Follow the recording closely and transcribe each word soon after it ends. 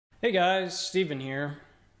Hey guys, Steven here.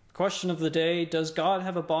 Question of the day, does God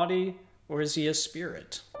have a body or is he a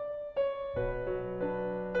spirit?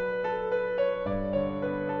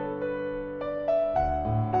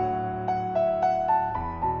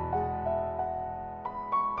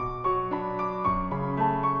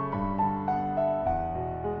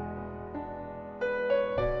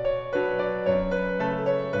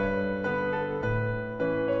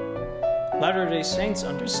 Latter-day Saints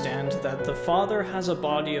understand that the Father has a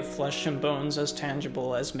body of flesh and bones as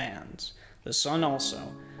tangible as man's, the Son also,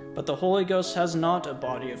 but the Holy Ghost has not a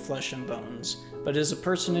body of flesh and bones, but is a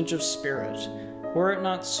personage of spirit. Were it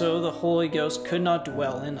not so, the Holy Ghost could not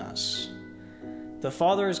dwell in us. The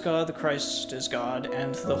Father is God, the Christ is God,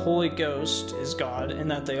 and the Holy Ghost is God, in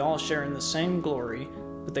that they all share in the same glory,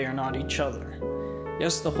 but they are not each other.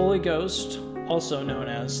 Yes, the Holy Ghost, also known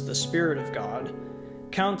as the Spirit of God,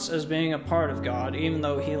 counts as being a part of God, even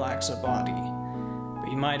though he lacks a body.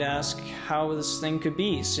 But you might ask how this thing could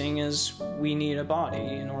be, seeing as we need a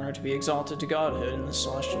body in order to be exalted to godhood in the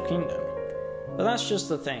celestial kingdom. But that's just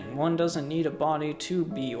the thing. One doesn't need a body to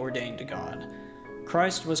be ordained to God.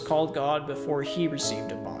 Christ was called God before he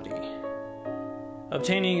received a body.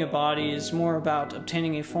 Obtaining a body is more about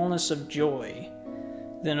obtaining a fullness of joy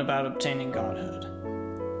than about obtaining godhood.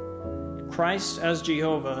 Christ as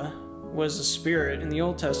Jehovah was a spirit in the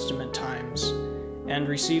Old Testament times and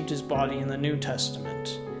received his body in the New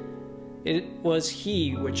Testament. It was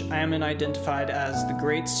he which Ammon identified as the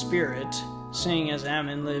Great Spirit, seeing as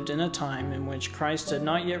Ammon lived in a time in which Christ had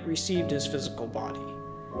not yet received his physical body.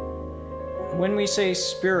 When we say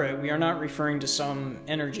spirit, we are not referring to some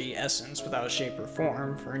energy essence without shape or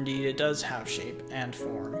form, for indeed it does have shape and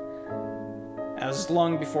form. As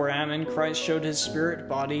long before Ammon, Christ showed his spirit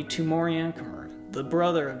body to Moriancumer, the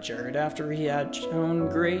brother of Jared, after he had shown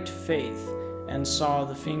great faith and saw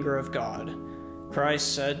the finger of God.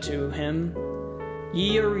 Christ said to him,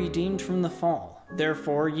 "Ye are redeemed from the fall,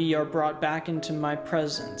 therefore ye are brought back into my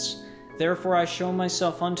presence. Therefore I show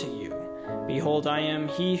myself unto you. Behold, I am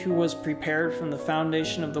he who was prepared from the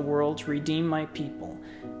foundation of the world to redeem my people.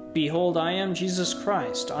 Behold, I am Jesus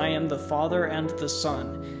Christ, I am the Father and the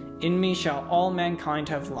Son. In me shall all mankind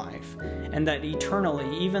have life, and that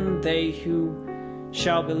eternally even they who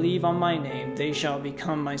shall believe on my name, they shall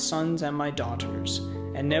become my sons and my daughters.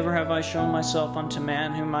 And never have I shown myself unto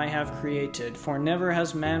man whom I have created, for never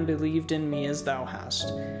has man believed in me as thou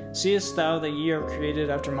hast. Seest thou that ye are created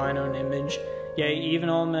after mine own image? Yea, even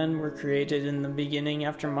all men were created in the beginning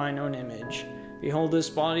after mine own image. Behold, this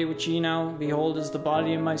body which ye now behold is the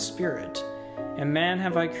body of my spirit. And man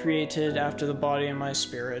have I created after the body of my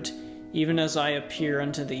spirit, even as I appear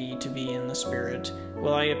unto thee to be in the spirit,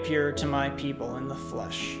 will I appear to my people in the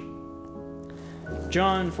flesh."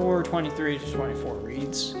 John 4:23-24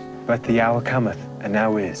 reads, "But the hour cometh, and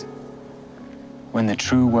now is, when the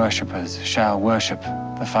true worshippers shall worship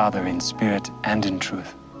the Father in spirit and in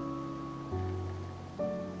truth.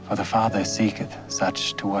 For the Father seeketh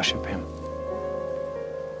such to worship him."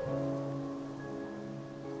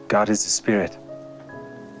 God is a spirit,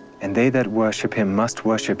 and they that worship him must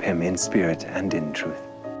worship him in spirit and in truth.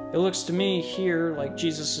 It looks to me here like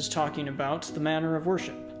Jesus is talking about the manner of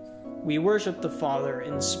worship. We worship the Father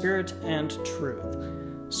in spirit and truth.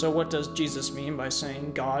 So what does Jesus mean by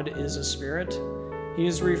saying God is a spirit? He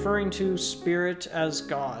is referring to spirit as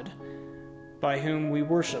God, by whom we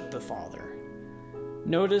worship the Father.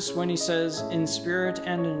 Notice when he says in spirit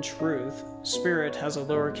and in truth, spirit has a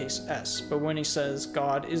lowercase s, but when he says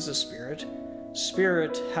God is a spirit,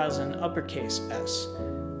 spirit has an uppercase S,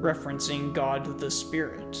 referencing God the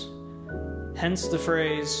Spirit. Hence the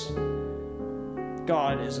phrase,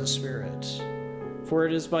 God is a spirit. For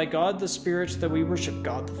it is by God the Spirit that we worship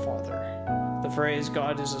God the Father. The phrase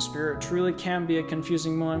God is a spirit truly can be a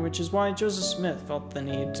confusing one, which is why Joseph Smith felt the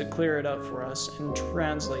need to clear it up for us and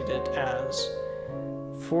translate it as,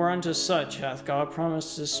 "For unto such hath God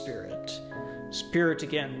promised his Spirit," Spirit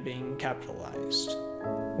again being capitalized.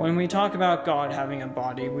 When we talk about God having a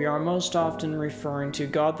body, we are most often referring to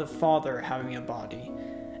God the Father having a body.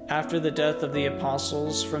 After the death of the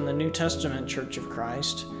apostles from the New Testament Church of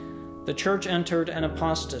Christ, the church entered an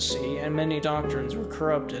apostasy and many doctrines were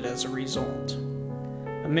corrupted as a result.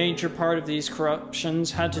 A major part of these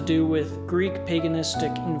corruptions had to do with Greek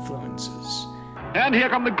paganistic influences. And here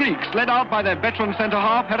come the Greeks, led out by their veteran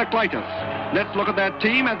centre-half, Heraclitus. Let's look at their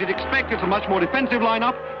team. As you'd expect, it's a much more defensive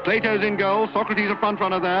lineup. Plato's in goal, Socrates a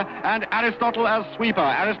front-runner there, and Aristotle as sweeper.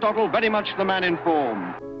 Aristotle very much the man in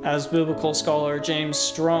form. As biblical scholar James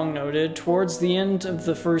Strong noted, towards the end of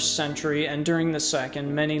the 1st century and during the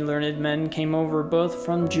 2nd, many learned men came over both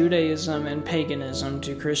from Judaism and paganism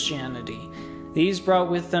to Christianity. These brought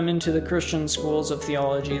with them into the Christian schools of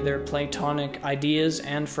theology their Platonic ideas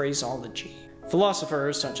and phraseology.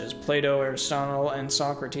 Philosophers such as Plato, Aristotle, and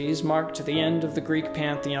Socrates marked the end of the Greek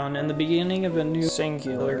pantheon and the beginning of a new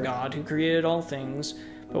singular God who created all things,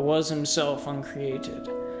 but was himself uncreated.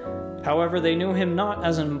 However, they knew him not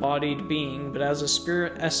as an embodied being, but as a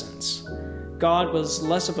spirit essence. God was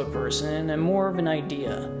less of a person and more of an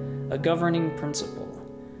idea, a governing principle.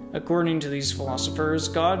 According to these philosophers,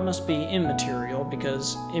 God must be immaterial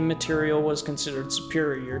because immaterial was considered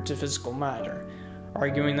superior to physical matter,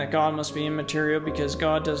 arguing that God must be immaterial because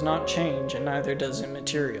God does not change and neither does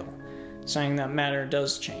immaterial, saying that matter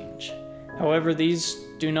does change. However, these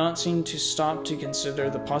do not seem to stop to consider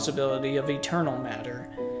the possibility of eternal matter,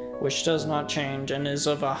 which does not change and is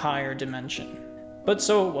of a higher dimension. But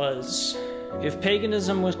so it was. If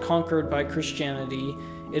paganism was conquered by Christianity,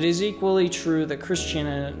 it is equally true that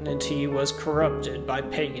Christianity was corrupted by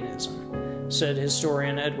paganism, said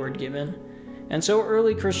historian Edward Gibbon. And so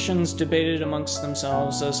early Christians debated amongst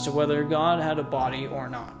themselves as to whether God had a body or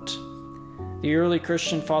not. The early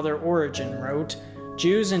Christian father Origen wrote,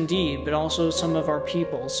 "Jews indeed, but also some of our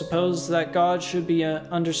people, suppose that God should be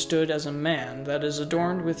understood as a man that is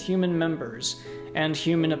adorned with human members and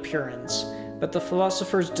human appearance, but the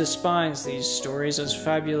philosophers despise these stories as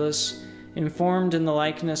fabulous, informed in the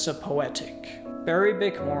likeness of poetic." Barry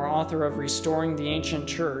Bickmore, author of Restoring the Ancient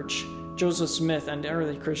Church, Joseph Smith, and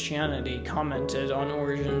Early Christianity, commented on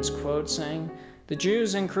Origen's quote, saying, "The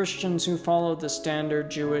Jews and Christians who followed the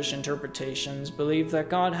standard Jewish interpretations believed that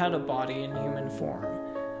God had a body in human form.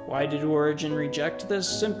 Why did Origen reject this?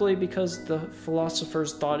 Simply because the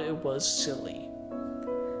philosophers thought it was silly."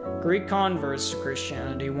 Greek converts to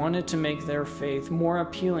Christianity wanted to make their faith more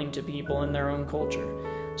appealing to people in their own culture,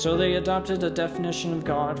 so they adopted a definition of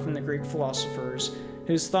God from the Greek philosophers,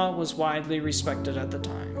 whose thought was widely respected at the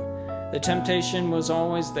time. The temptation was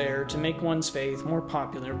always there to make one's faith more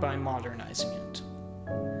popular by modernizing it.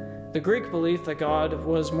 The Greek belief that God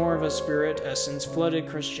was more of a spirit essence flooded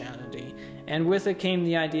Christianity, and with it came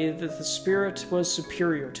the idea that the spirit was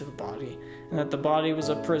superior to the body, and that the body was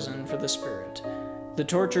a prison for the spirit. The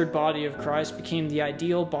tortured body of Christ became the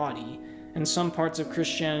ideal body, and some parts of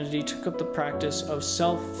Christianity took up the practice of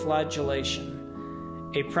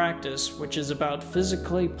self-flagellation, a practice which is about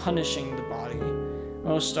physically punishing the body,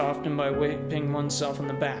 most often by whipping oneself in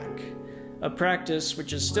the back, a practice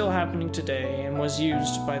which is still happening today and was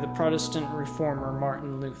used by the Protestant reformer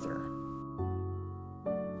Martin Luther.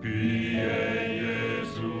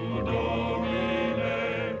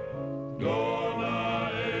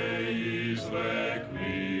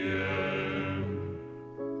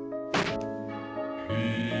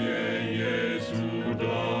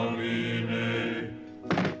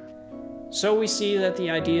 So we see that the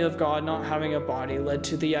idea of God not having a body led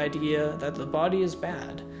to the idea that the body is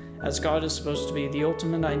bad, as God is supposed to be the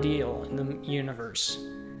ultimate ideal in the universe.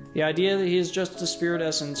 The idea that he is just a spirit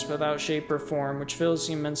essence without shape or form which fills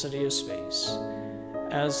the immensity of space.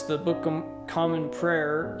 As the Book of Common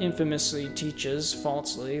Prayer infamously teaches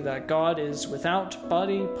falsely that God is without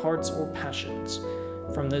body, parts, or passions.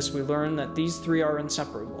 From this we learn that these three are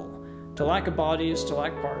inseparable. To lack a body is to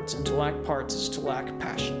lack parts, and to lack parts is to lack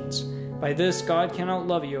passions. By this, God cannot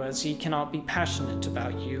love you as he cannot be passionate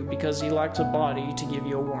about you because he lacks a body to give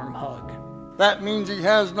you a warm hug. That means he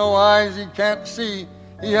has no eyes, he can't see.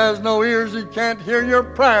 He has no ears, he can't hear your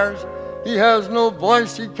prayers. He has no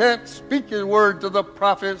voice, he can't speak his word to the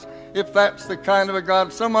prophets, if that's the kind of a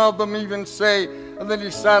God. Some of them even say that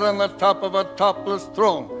he sat on the top of a topless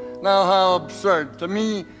throne. Now how absurd. To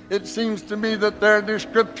me, it seems to me that their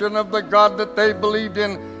description of the God that they believed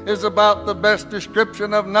in is about the best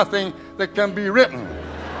description of nothing that can be written.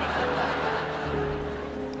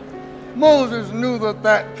 Moses knew that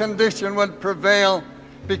that condition would prevail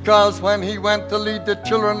because when he went to lead the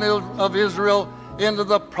children of Israel into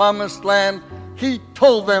the promised land, he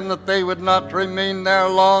told them that they would not remain there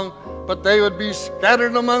long, but they would be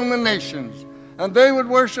scattered among the nations. And they would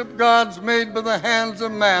worship gods made by the hands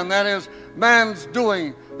of man, that is, man's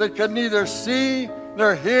doing, that could neither see,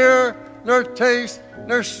 nor hear, nor taste,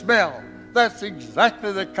 nor smell. That's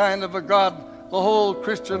exactly the kind of a God the whole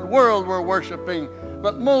Christian world were worshiping.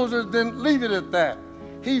 But Moses didn't leave it at that.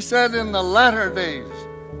 He said in the latter days,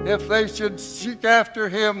 if they should seek after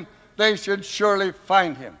him, they should surely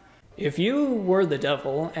find him. If you were the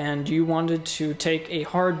devil and you wanted to take a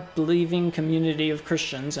hard-believing community of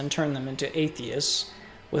Christians and turn them into atheists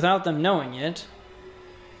without them knowing it,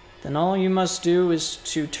 then all you must do is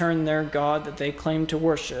to turn their God that they claim to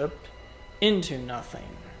worship into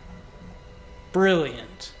nothing.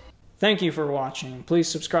 Brilliant. Thank you for watching. Please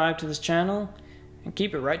subscribe to this channel and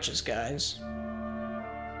keep it righteous, guys.